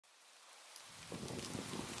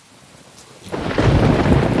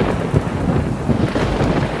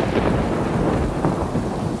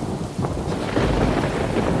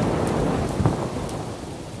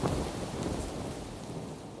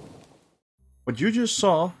What you just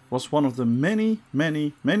saw was one of the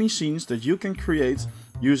many scenes that you can create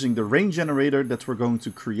using the rain generator that we're going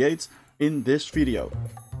to create in this video.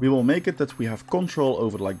 We will make it that we have control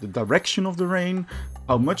over like the direction of the rain,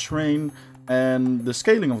 how much rain, and the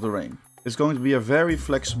scaling of the rain. It's going to be a very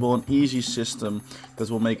flexible and easy system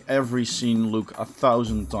that will make every scene look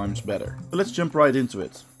 1,000 times better. So let's jump right into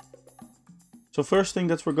it. So first thing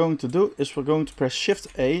that we're going to do is we're going to press Shift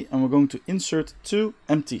A and we're going to insert 2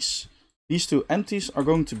 empties. These 2 empties are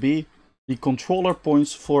going to be the controller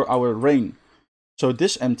points for our rain. So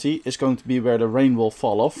this empty is going to be where the rain will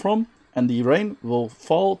fall off from, and the rain will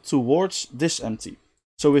fall towards this empty.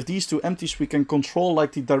 So with these 2 empties we can control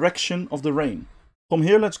like the direction of the rain. From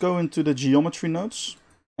here let's go into the geometry nodes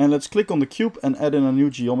and let's click on the cube and add in a new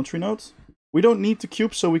geometry node. We don't need the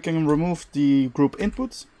cube, so we can remove the group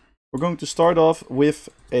input. We're going to start off with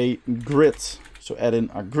a grid, so add in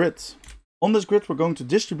a grid. On this grid we're going to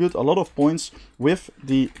distribute a lot of points with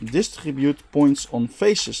the distribute points on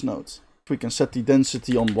faces node. We can set the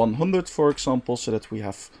density on 100 for example, so that we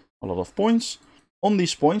have a lot of points. On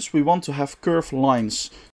these points we want to have curved lines.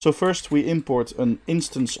 So first we import an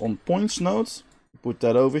instance on points node, put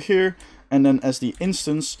that over here, and then as the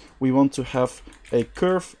instance we want to have a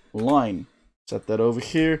curve line. Set that over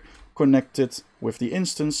here, connect it with the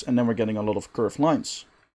instance, and then we're getting a lot of curved lines.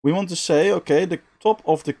 We want to say, okay, the top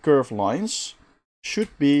of the curved lines should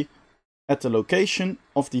be at the location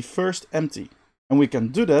of the first empty. And we can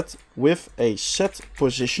do that with a set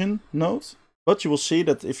position node. But you will see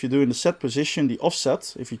that if you do in the set position, the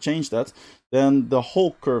offset, if you change that, then the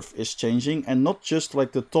whole curve is changing and not just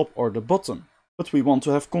like the top or the bottom. But we want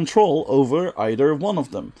to have control over either one of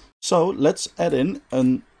them. So let's add in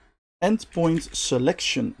an endpoint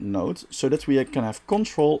selection node so that we can have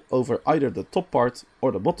control over either the top part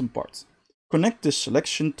or the bottom part. Connect this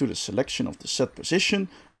selection to the selection of the set position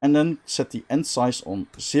and then set the end size on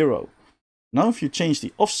 0. Now if you change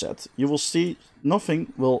the offset, you will see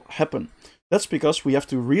nothing will happen. That's because we have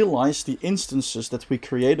to realize the instances that we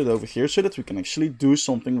created over here so that we can actually do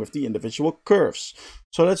something with the individual curves.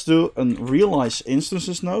 So let's do a realize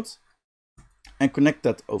instances node and connect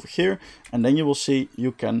that over here, and then you will see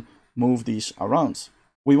you can move these around.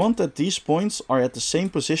 We want that these points are at the same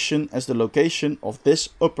position as the location of this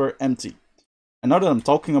upper empty. And now that I'm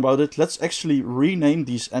talking about it, let's actually rename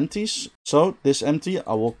these empties. So this empty,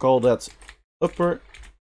 I will call that upper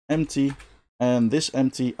empty, and this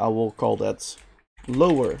empty, I will call that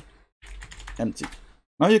lower empty.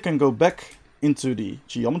 Now you can go back into the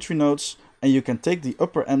geometry nodes and you can take the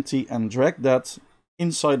upper empty and drag that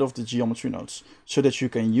inside of the geometry nodes so that you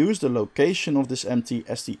can use the location of this empty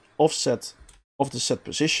as the offset of the set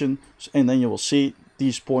position, and then you will see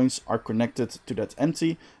these points are connected to that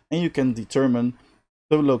empty and you can determine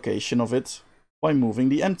the location of it by moving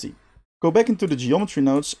the empty. Go back into the geometry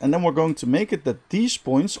nodes and then we're going to make it that these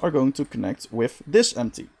points are going to connect with this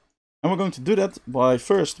empty. And we're going to do that by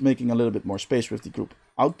first making a little bit more space with the group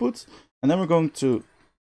output, and then we're going to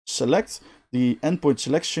select the endpoint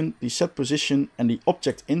selection, the set position, and the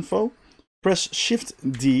object info. Press Shift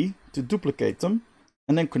D to duplicate them,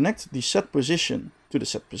 and then connect the set position to the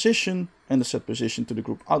set position and the set position to the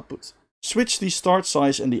group output. Switch the start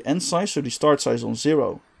size and the end size, so the start size on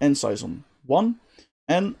 0, end size on 1.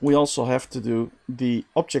 And we also have to do the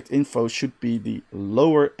object info should be the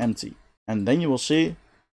lower empty. And then you will see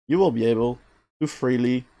you will be able to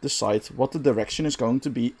freely decide what the direction is going to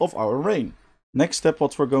be of our rain. Next step,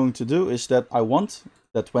 what we're going to do is that I want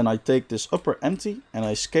that when I take this upper empty and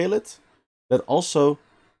I scale it, that also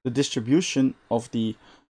the distribution of the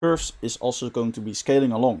curves is also going to be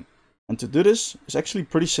scaling along. And to do this is actually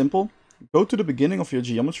pretty simple. Go to the beginning of your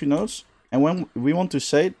geometry nodes, and when we want to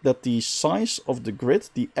say that the size of the grid,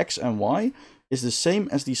 the X and Y, is the same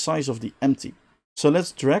as the size of the empty. So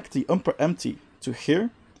let's drag the upper empty to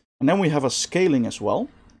here, and then we have a scaling as well.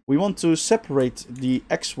 We want to separate the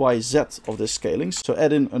XYZ of this scaling, so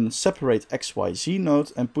add in a separate XYZ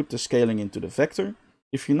node and put the scaling into the vector.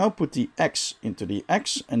 If you now put the X into the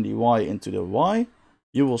X and the Y into the Y,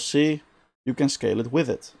 you will see you can scale it with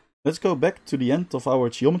it. Let's go back to the end of our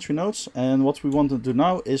geometry nodes, and what we want to do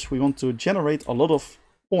now is we want to generate a lot of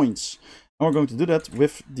points. And we're going to do that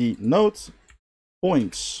with the node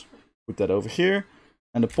points. Put that over here,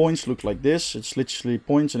 and the points look like this. It's literally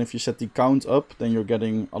points, and if you set the count up, then you're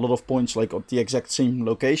getting a lot of points like at the exact same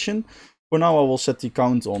location. For now I will set the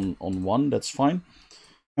count on 1, that's fine.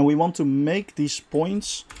 And we want to make these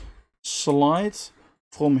points slide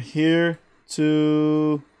from here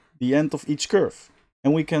to the end of each curve.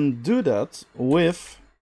 And we can do that with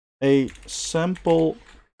a sample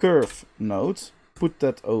curve node. Put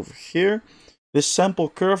that over here. This sample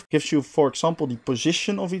curve gives you, for example, the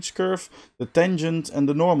position of each curve, the tangent and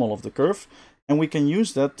the normal of the curve. And we can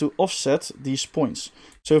use that to offset these points.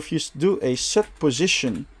 So if you do a set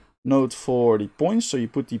position node for the points, so you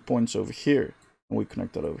put the points over here and we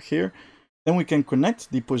connect that over here, then we can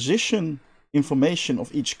connect the position information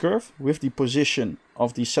of each curve with the position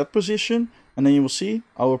of the set position. And then you will see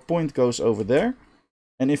our point goes over there.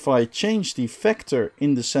 And if I change the vector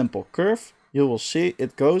in the sample curve, you will see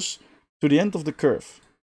it goes to the end of the curve.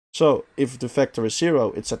 So if the vector is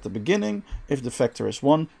 0, it's at the beginning. If the vector is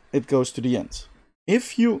 1, it goes to the end.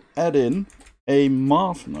 If you add in a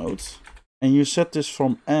math node and you set this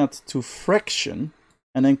from add to fraction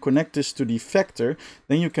and then connect this to the vector,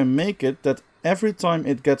 then you can make it that every time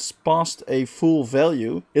it gets past a full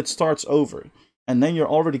value, it starts over. And then you're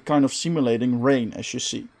already kind of simulating rain, as you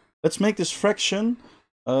see. Let's make this fraction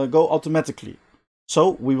go automatically.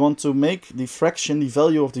 So we want to make the fraction, the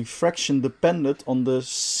value of the fraction, dependent on the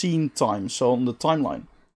scene time, so on the timeline.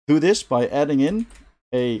 Do this by adding in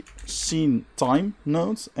a scene time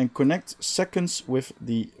node and connect seconds with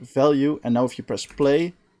the value. And now if you press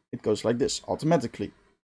play, it goes like this automatically.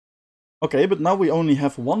 Okay, but now we only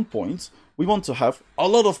have 1 point. We want to have a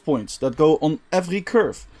lot of points that go on every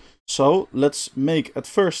curve. So let's make at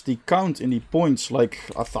first the count in the points like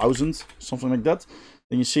 1,000, something like that.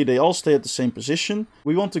 Then you see they all stay at the same position.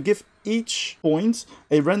 We want to give each point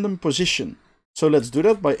a random position. So let's do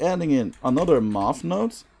that by adding in another math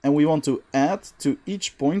node. And we want to add to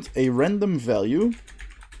each point a random value.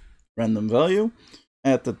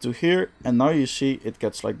 Add that to here. And now you see it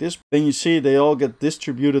gets like this. Then you see they all get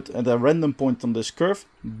distributed at a random point on this curve.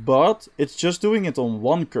 But it's just doing it on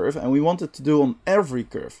one curve. And we want it to do on every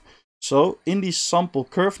curve. So in the sample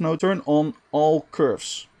curve node, turn on all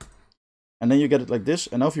curves. And then you get it like this.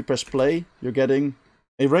 And now if you press play, you're getting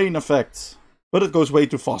a rain effect. But it goes way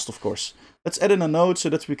too fast, of course. Let's add in a node so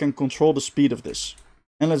that we can control the speed of this.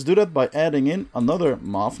 And let's do that by adding in another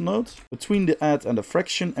math node between the add and the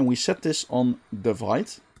fraction. And we set this on divide.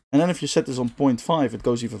 And then if you set this on 0.5, it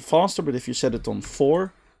goes even faster. But if you set it on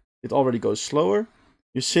 4, it already goes slower.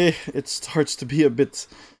 You see, it starts to be a bit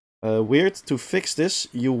weird. To fix this,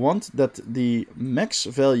 you want that the max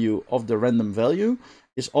value of the random value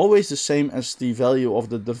is always the same as the value of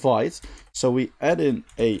the divide. So we add in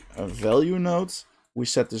a value node. We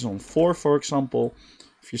set this on 4, for example.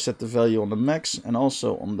 If you set the value on the max and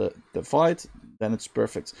also on the divide, then it's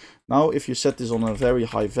perfect. Now, if you set this on a very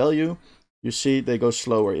high value, you see they go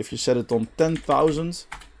slower. If you set it on 10,000,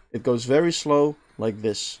 it goes very slow like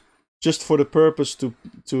this. Just for the purpose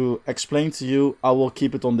to explain to you, I will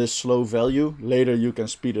keep it on this slow value. Later you can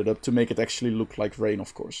speed it up to make it actually look like rain,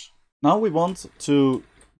 of course. Now we want to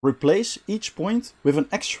replace each point with an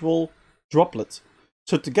actual droplet.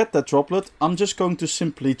 So to get that droplet, I'm just going to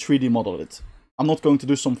simply 3D model it. I'm not going to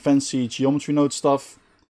do some fancy geometry node stuff.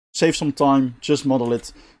 Save some time, just model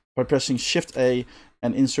it by pressing Shift A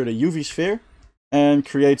and insert a UV sphere and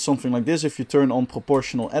create something like this. If you turn on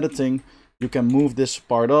proportional editing, you can move this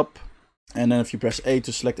part up. And then if you press A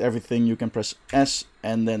to select everything, you can press S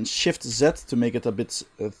and then Shift Z to make it a bit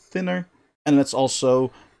thinner. And let's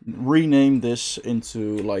also rename this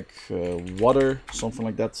into like water, something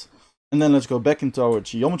like that. And then let's go back into our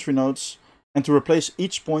geometry nodes. And to replace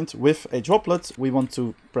each point with a droplet, we want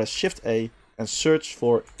to press Shift A and search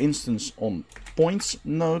for instance on points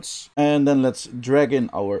nodes. And then let's drag in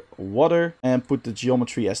our water and put the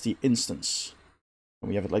geometry as the instance. And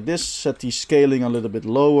we have it like this. Set the scaling a little bit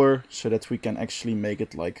lower so that we can actually make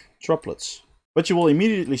it like droplets. But you will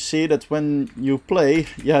immediately see that when you play,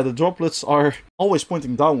 yeah, the droplets are always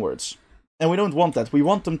pointing downwards. And we don't want that. We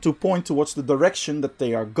want them to point towards the direction that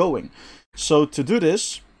they are going. So to do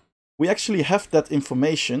this, we actually have that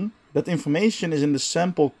information. That information is in the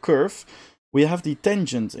sample curve. We have the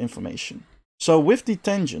tangent information. So with the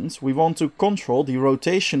tangent, we want to control the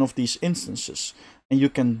rotation of these instances. And you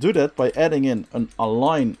can do that by adding in an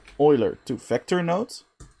align Euler to vector node.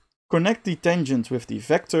 Connect the tangent with the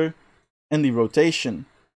vector and the rotation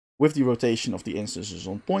with the rotation of the instances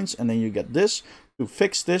on points. And then you get this. To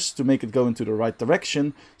fix this, to make it go into the right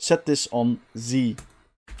direction, set this on Z.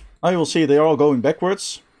 Now you will see they are all going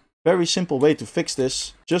backwards. Very simple way to fix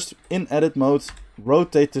this. Just in edit mode,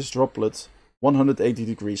 rotate this droplet 180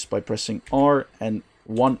 degrees by pressing R and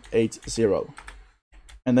 180.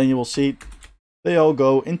 And then you will see they all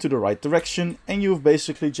go into the right direction and you've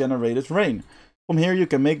basically generated rain. From here you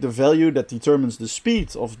can make the value that determines the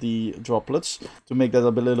speed of the droplets to make that a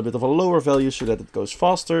little bit of a lower value so that it goes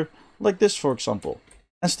faster, like this for example.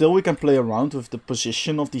 And still we can play around with the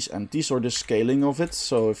position of these empties or the scaling of it.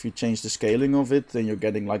 So if you change the scaling of it, then you're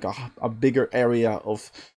getting like a bigger area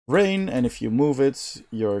of rain, and if you move it,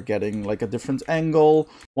 you're getting like a different angle.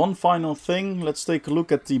 One final thing, let's take a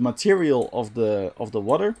look at the material of the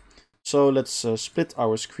water. So let's split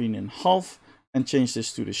our screen in half and change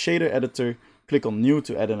this to the shader editor. Click on new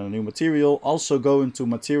to add in a new material. Also go into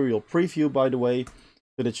material preview, by the way,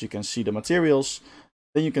 so that you can see the materials.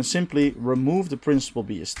 Then you can simply remove the principal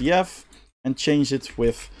BSDF and change it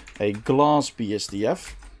with a glass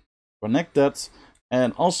BSDF. Connect that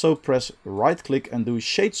and also press right click and do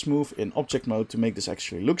shade smooth in object mode to make this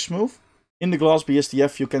actually look smooth. In the glass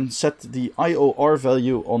BSDF you can set the IOR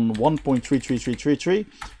value on 1.33333.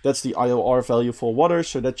 That's the IOR value for water,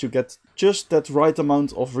 so that you get just that right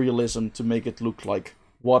amount of realism to make it look like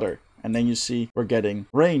water. And then you see we're getting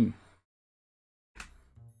rain.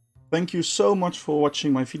 Thank you so much for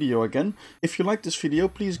watching my video again. If you like this video,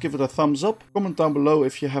 please give it a thumbs up. Comment down below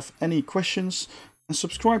if you have any questions. And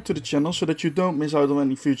subscribe to the channel so that you don't miss out on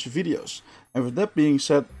any future videos. And with that being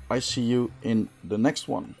said, I see you in the next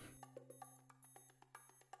one.